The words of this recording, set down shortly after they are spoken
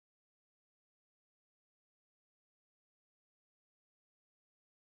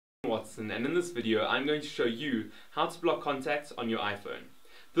Watson, and in this video I'm going to show you how to block contacts on your iPhone.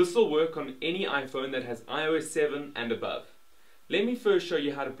 This will work on any iPhone that has iOS 7 and above. Let me first show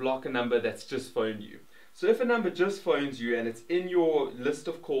you how to block a number that's just phoned you. So if a number just phones you and it's in your list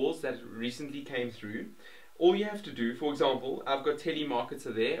of calls that recently came through, all you have to do, for example, I've got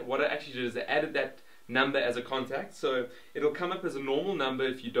telemarketer there. What I actually did is I added that number as a contact, so it'll come up as a normal number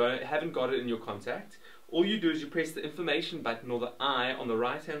if you haven't got it in your contact. All you do is you press the information button or the I on the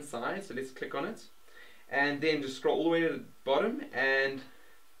right hand side, so let's click on it, and then just scroll all the way to the bottom and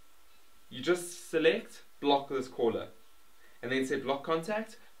you just select block this caller and then say block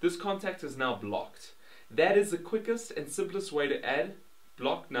contact. This contact is now blocked. That is the quickest and simplest way to add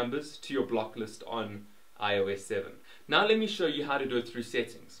block numbers to your block list on iOS 7. Now let me show you how to do it through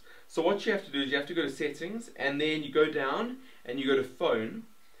settings. So what you have to do is you have to go to settings and then you go down and you go to phone.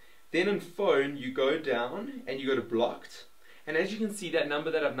 Then in phone you go down and you go to blocked, and as you can see that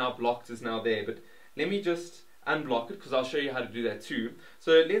number that I've now blocked is now there, but let me just unblock it because I'll show you how to do that too.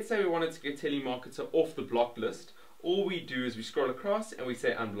 So let's say we wanted to get telemarketer off the block list. All we do is we scroll across and we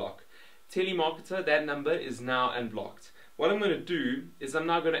say unblock. Telemarketer, that number is now unblocked. What I'm going to do is I'm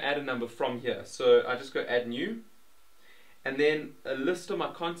now going to add a number from here. So I just go add new and then a list of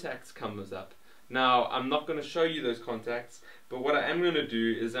my contacts comes up. Now I'm not going to show you those contacts, but what I am going to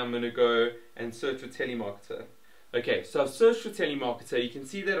do is I'm going to go and search for telemarketer. Okay, so I've searched for telemarketer. You can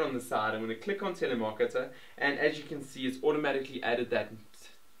see that on the side. I'm going to click on telemarketer, and as you can see it's automatically added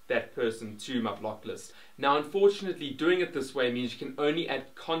that person to my block list. Now unfortunately doing it this way means you can only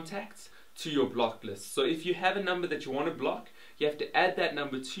add contacts to your block list. So if you have a number that you want to block, you have to add that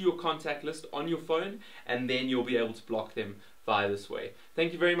number to your contact list on your phone, and then you'll be able to block them via this way.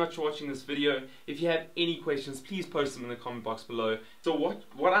 Thank you very much for watching this video. If you have any questions, please post them in the comment box below. So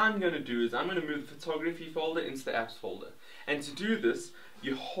what I'm going to do is I'm going to move the photography folder into the apps folder. And to do this,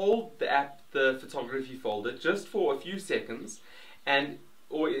 you hold the photography folder just for a few seconds,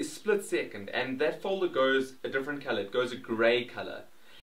 or a split second, and that folder goes a different color. It goes a gray color.